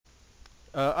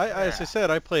As I said,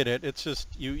 I played it. It's just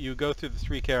you go through the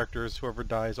three characters. Whoever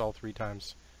dies all three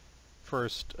times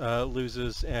first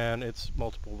loses, and it's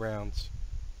multiple rounds.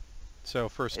 So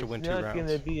first to It's win two not gonna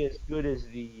rounds. be as good as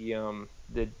the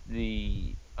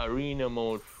arena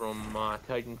mode from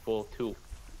Titanfall 2,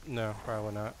 No,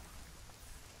 probably not.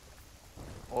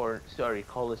 or sorry,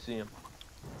 Coliseum.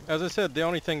 As I said, the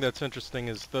only thing that's interesting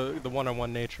is the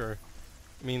one-on-one nature.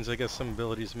 Means I guess some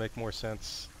abilities make more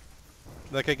sense.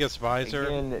 Like I guess Visor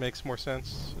Again, makes more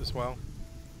sense as well.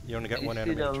 You only got you one should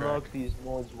enemy to track. unlock these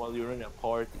modes while you're in a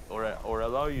party, or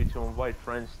allow you to invite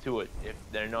friends to it if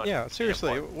they're not Yeah, in a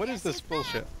seriously, party. what is this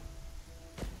bullshit?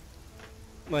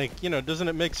 Like, doesn't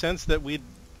it make sense that we'd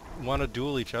want to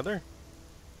duel each other?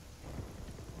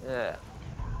 Yeah.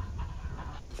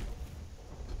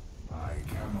 I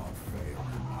cannot fail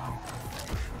in my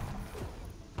profession.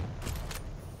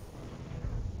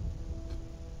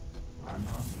 I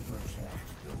must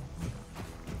protect the weak.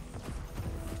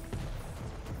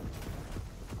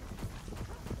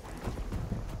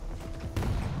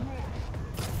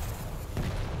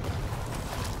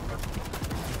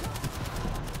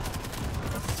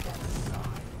 Step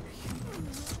aside,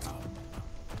 human scum.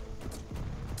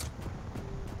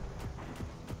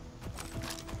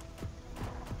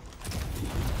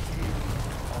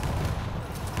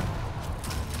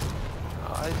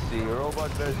 I see, robot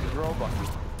versus robot.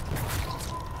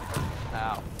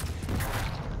 Ow.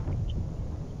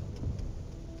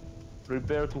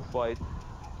 Prepare to fight.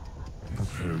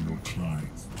 Prepare your team.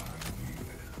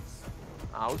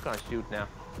 Ah, we can't shoot now.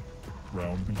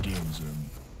 Round begins in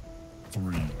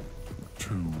 3,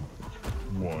 2,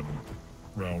 1.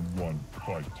 Round 1,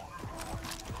 fight.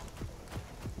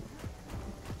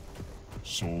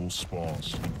 Soul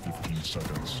spawns in 15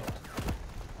 seconds.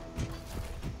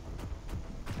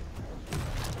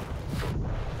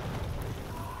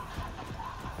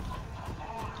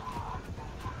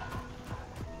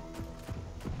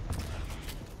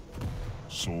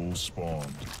 Soul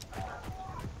spawned.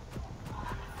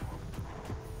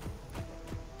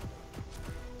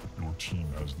 Your team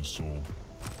has the soul.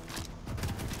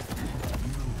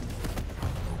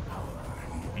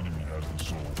 Enemy has the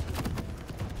soul.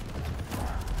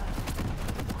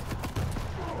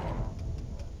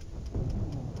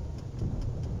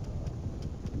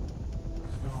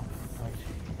 Stop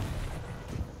fighting.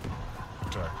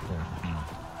 Attack point B.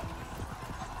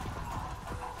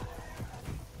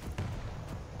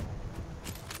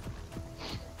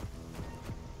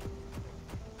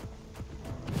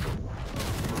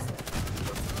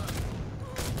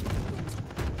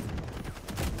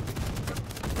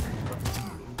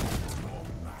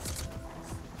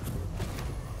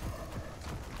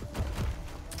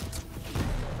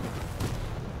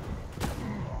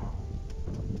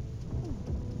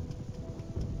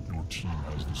 Your team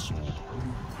has the soul.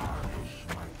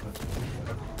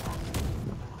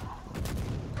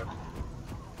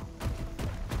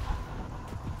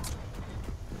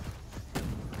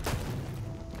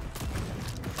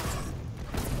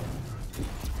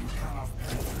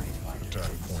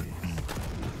 Attack point B.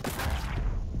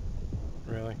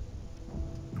 Really?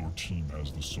 Your team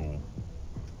has the soul.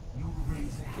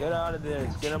 Get out of there,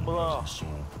 it's gonna Team blow. has the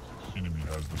soul. Enemy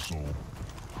has the soul.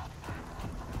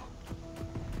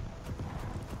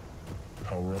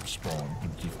 Power up spawn in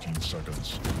 15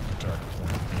 seconds. Attack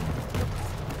point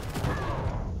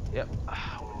Yep,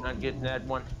 we're not getting that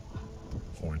one. B.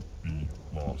 Point B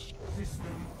lost.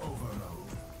 System overload.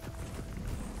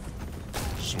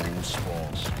 Soul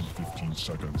spawns in 15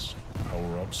 seconds.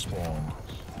 Power up spawn.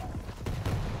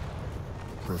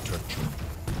 Protection.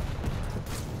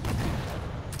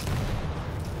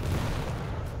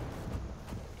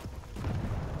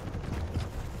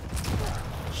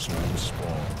 Soul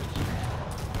spawned.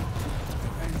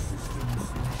 Defense systems.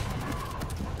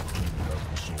 Enemy has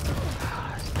the soul.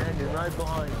 Standing right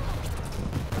behind.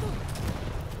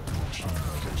 Your team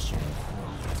has the soul.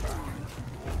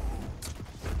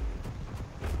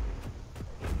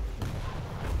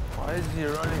 Why is he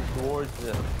running towards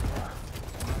them?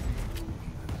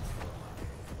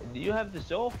 Do you have the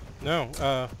soul? No,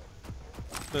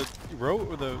 the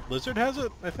lizard has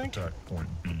it, I think. Attack point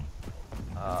B. Your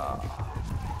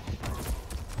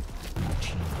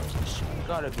team has the soul. You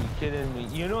gotta be kidding me.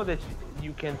 You know that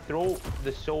you can throw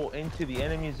the soul into the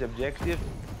enemy's objective,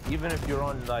 even if you're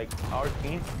on, like, our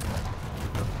team?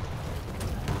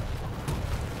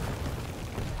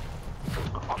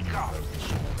 Oh, Enemy God. has the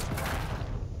soul.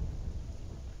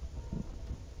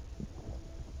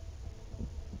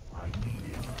 I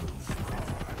needed those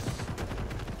scars.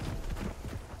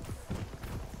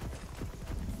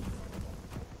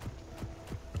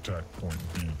 Attack point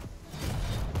B.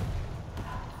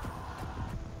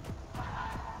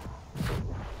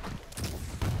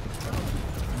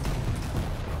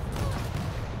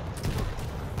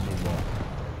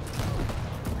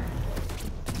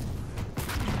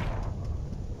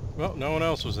 Well, no one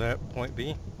else was at point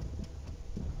B.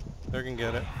 They can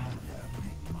get it.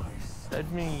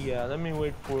 Let me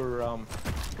wait for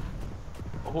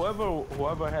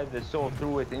whoever had the soul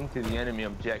threw it into the enemy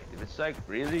objective. It's like,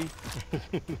 really?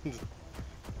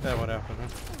 That would happen, huh?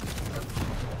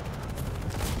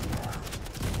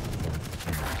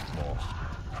 Lost.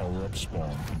 Power-up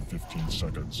spawn in 15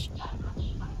 seconds.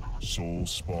 Soul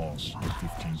spawns in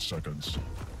 15 seconds.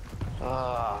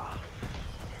 Ah.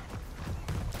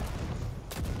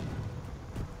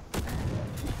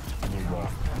 The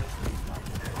rock.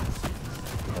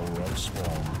 Power-up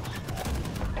spawn.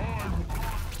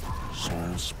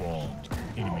 Soul spawned.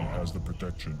 Enemy has the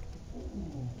protection.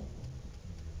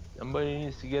 Somebody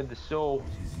needs to get the soul.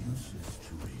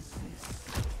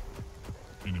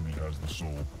 Enemy has the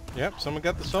soul. Yep, someone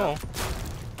got the soul.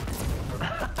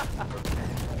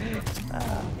 Your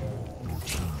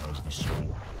team has the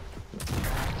soul.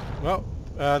 Well,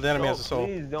 the enemy has the soul.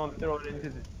 Please don't throw it into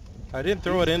the... I didn't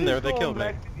throw it in there, they Please killed go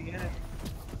me. back to the enemy.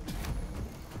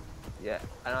 Yeah,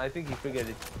 and I think he figured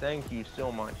it. Thank you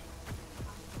so much.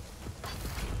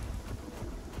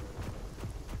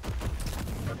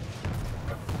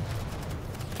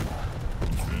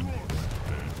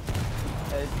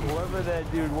 And whoever that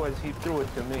dude was, he threw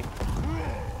it to me.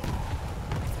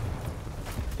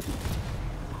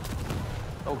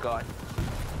 Oh god.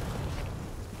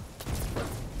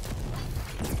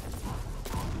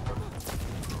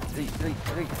 Leave. Defend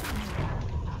point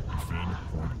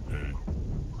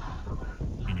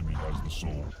A. Enemy has the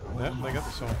soul. Yep, they got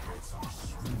the soul.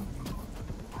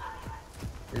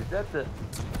 Is that the...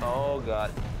 Oh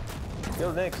god.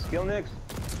 Kill Nix, kill Nix.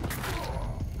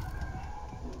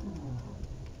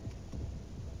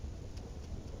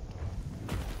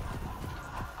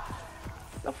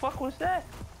 The fuck was that?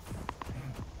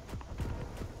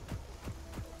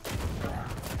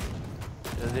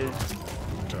 So there's...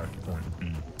 Attack point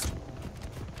B.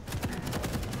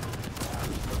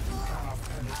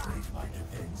 Penetrate my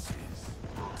defenses.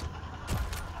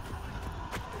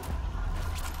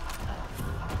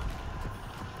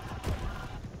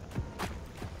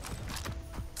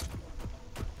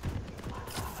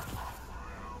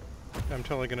 I'm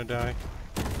totally gonna die.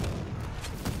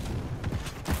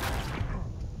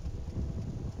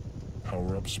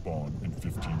 Power-up spawn in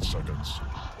 15 seconds.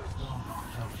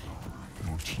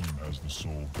 Your team has the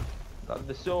soul. got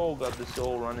the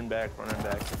soul, running back.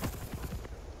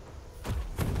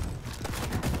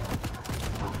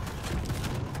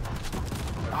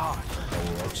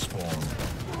 Power-up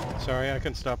spawn. Sorry, I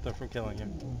couldn't stop them from killing you.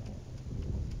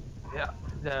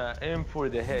 Yeah, aim for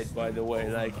the head, by the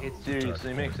way, like, it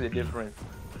seriously makes a difference.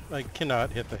 I cannot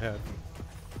hit the head.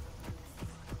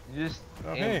 Just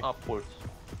Oh, aim hey. upwards.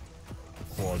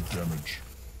 Quad damage.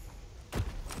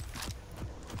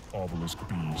 Obelisk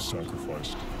B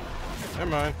sacrificed. Never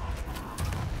mind.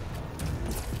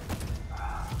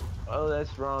 Oh,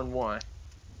 that's round one.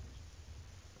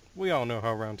 We all know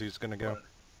how round two's gonna go.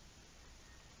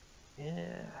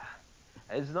 Yeah.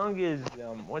 As long as,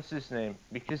 what's his name?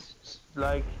 Because,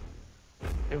 like,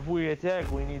 if we attack,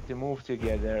 we need to move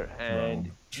together, and,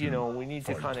 Round you know, we two, need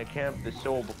to fight. kind of camp the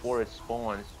soul before it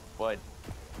spawns, but,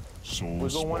 Soul We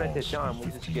go one at a spawns time, in we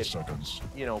just 15 get- seconds.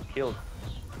 you know, killed.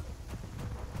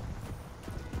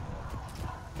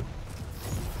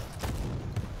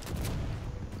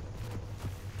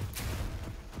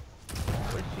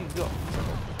 Where'd she go?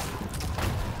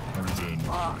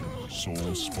 Revenge.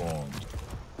 Soul spawned.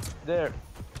 There.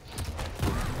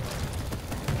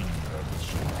 Enemy has the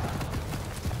soul.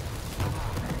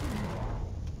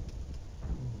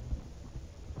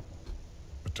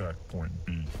 Attack point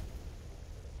B.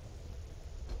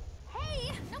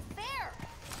 Hey, no fair.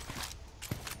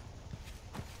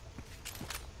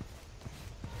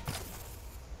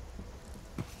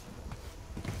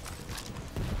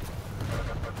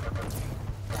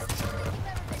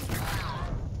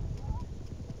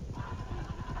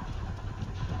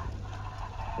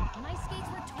 My skates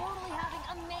were totally having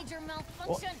a major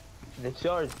malfunction. The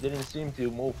charge didn't seem to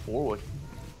move forward.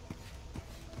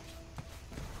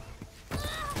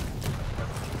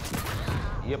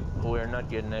 Yep, we're not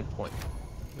getting that point.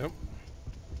 Nope.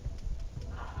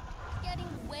 Getting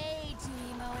way too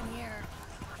emo in here.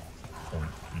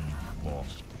 Point B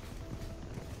lost.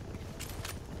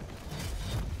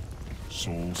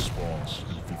 Soul spawns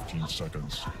in 15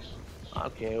 seconds.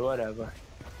 Okay, whatever.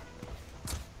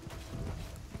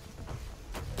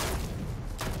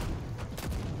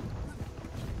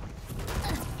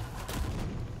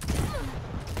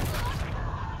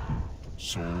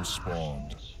 Soul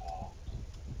spawned.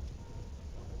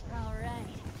 All right,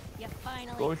 you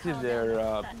finally Go to called their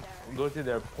out the thunder. go to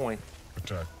their point.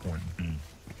 Attack point B.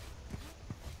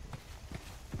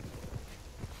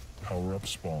 Power-up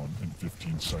spawn in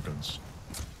 15 seconds.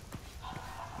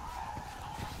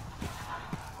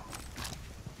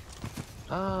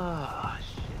 Ah,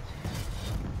 shit.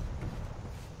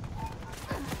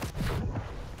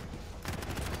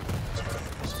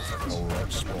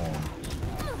 Power-up spawn.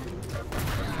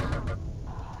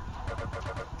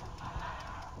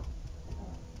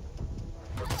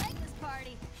 I like this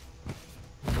party.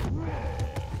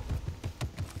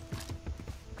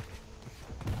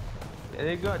 Yeah,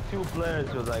 they got 2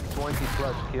 players with like 20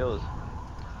 plus kills.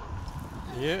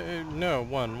 Yeah, no,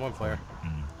 one player. B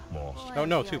lost. Oh,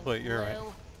 no, Boy, 2 player, you're right.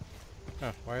 blue.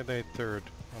 Huh, why are they third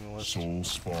on the list? Soul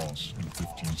spawns in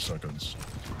 15 seconds.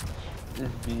 This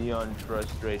is beyond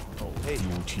frustrating. Oh, hey.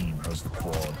 Your team has the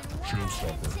quad.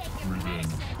 Showstopper. Breathe in.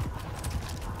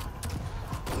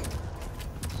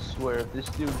 Swear, if this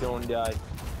dude don't die.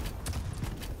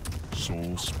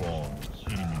 Soul spawned.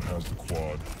 Enemy has the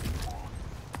quad.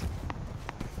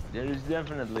 There is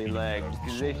definitely lag,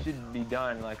 because they should be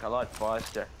dying like a lot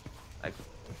faster. Like,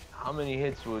 how many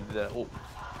hits would the... Oh,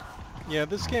 Yeah,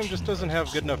 this game just doesn't have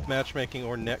good enough matchmaking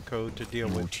or netcode to deal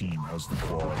Your with. team has the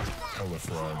quad.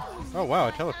 Telefrag. Oh wow,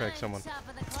 I telefragged someone. Top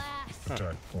of the class.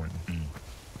 Attack point B.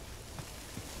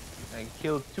 I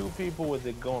killed 2 people with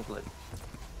the gauntlet.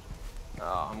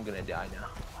 Oh, I'm gonna die now.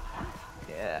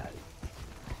 Yeah.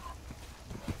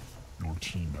 Your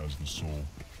team has the soul.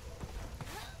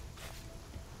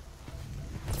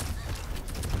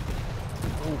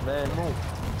 Move, man, move.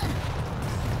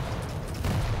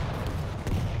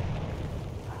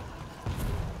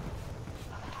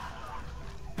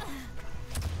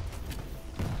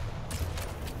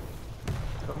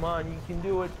 Come on, you can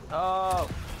do it. Oh,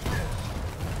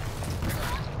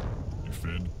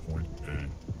 Defend point A.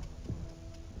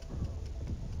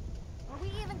 Are we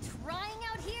even trying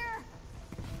out here?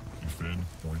 Defend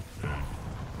point A.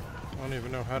 I don't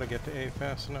even know how to get to A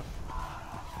fast enough.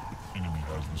 Enemy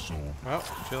has the soul. Well,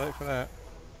 too late for that.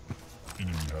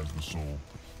 Enemy has the soul.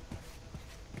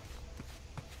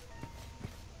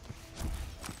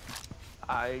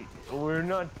 we're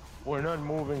not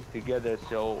moving together,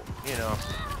 so you know.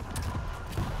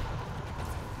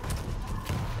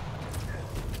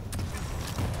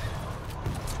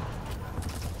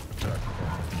 Attack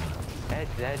point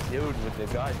B. That dude with the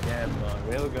goddamn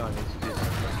railgun is just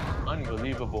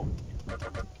unbelievable.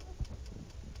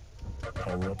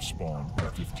 Power-up spawn in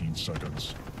 15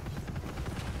 seconds.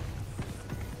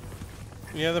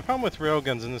 Yeah, the problem with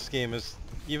railguns in this game is,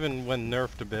 even when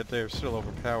nerfed a bit, they're still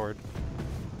overpowered.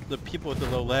 The people with the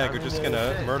low lag are just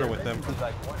gonna murder with them.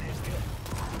 Like one hit kill.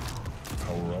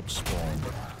 Power-up spawn.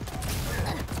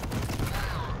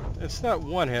 It's not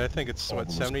one hit, I think it's, what,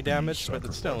 Obelisk 70 B damage? But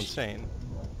it's still sacrificed. insane.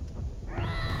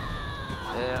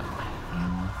 Yeah.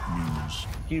 You lose.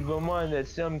 Keep in mind that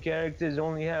some characters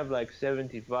only have like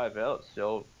 75 health,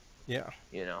 so Yeah.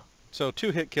 you know. So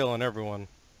 2-hit kill on everyone,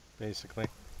 basically.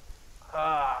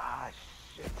 Ah,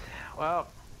 shit. Well,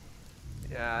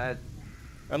 yeah.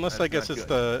 Unless That's I guess not it's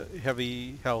good. the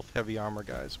heavy health, heavy armor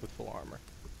guys with full armor.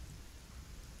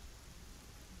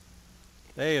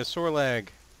 Hey, a Sorlag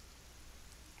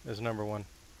is number 1.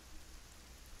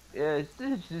 Yeah,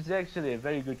 it's actually a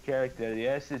very good character. The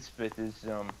acid spit is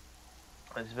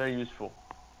very useful.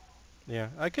 Yeah,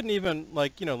 I couldn't even,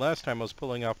 like, you know, last time I was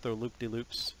pulling off the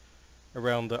loop-de-loops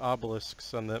around the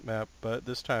obelisks on that map, but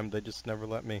this time they just never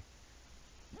let me.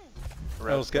 I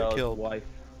almost got Raphael's killed. wife.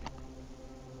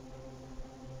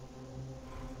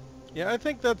 Yeah, I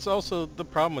think that's also the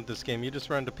problem with this game. You just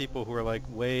run into people who are, like,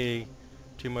 way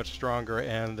too much stronger,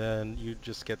 and then you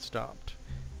just get stopped.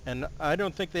 And I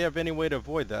don't think they have any way to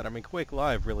avoid that. I mean, Quake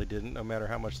Live really didn't, no matter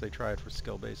how much they tried for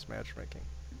skill-based matchmaking.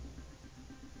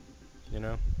 You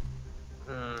know?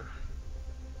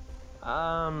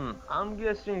 I'm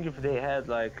guessing if they had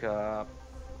like a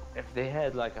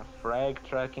frag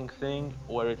tracking thing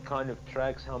where it kind of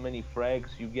tracks how many frags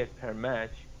you get per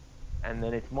match, and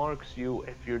then it marks you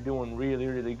if you're doing really,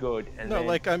 really good. And No, then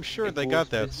like, I'm sure it they will got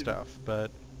that specific- stuff, but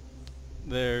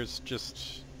there's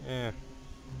just,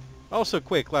 Also,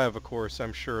 Quake Live, of course,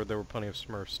 I'm sure there were plenty of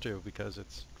Smurfs, too, because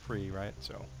it's free, right?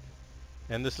 So,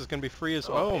 and this is going to be free as...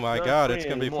 Oh, Oh, it's my not god, free it's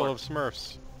going to be full anymore. of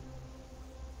Smurfs.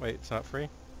 Wait, it's not free?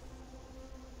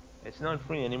 It's not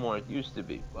free anymore. It used to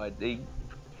be, but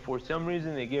for some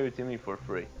reason, they gave it to me for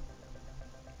free.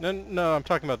 No, I'm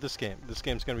talking about this game. This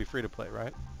game's going to be free to play,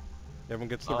 right? Everyone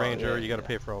gets the Oh, Ranger, yeah, you got to yeah.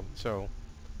 pay for all. So,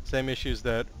 same issues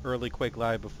that early Quake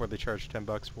Live before they charged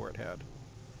 $10 for it had,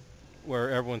 where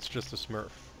everyone's just a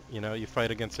Smurf. You know, you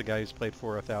fight against a guy who's played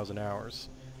for 1,000 hours,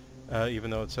 even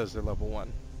though it says they're level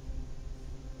 1.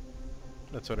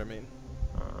 That's what I mean.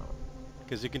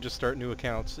 Because you can just start new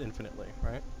accounts infinitely,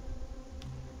 right?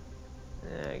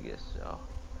 Yeah, I guess so.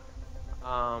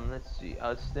 Let's see.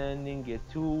 Outstanding. Get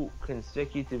 2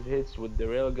 consecutive hits with the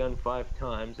railgun 5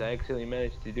 times. I actually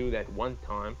managed to do that 1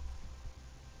 time.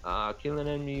 Kill an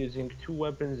enemy using 2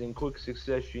 weapons in quick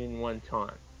succession 1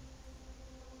 time.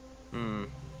 Hmm.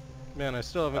 Man, I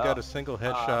still haven't got a single uh,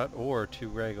 headshot or two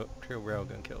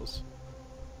railgun kills.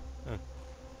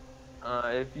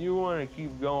 If you want to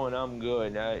keep going, I'm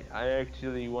good. I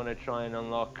actually want to try and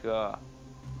unlock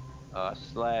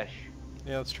Slash.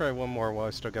 Yeah, let's try one more while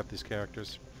I still got these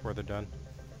characters before they're done.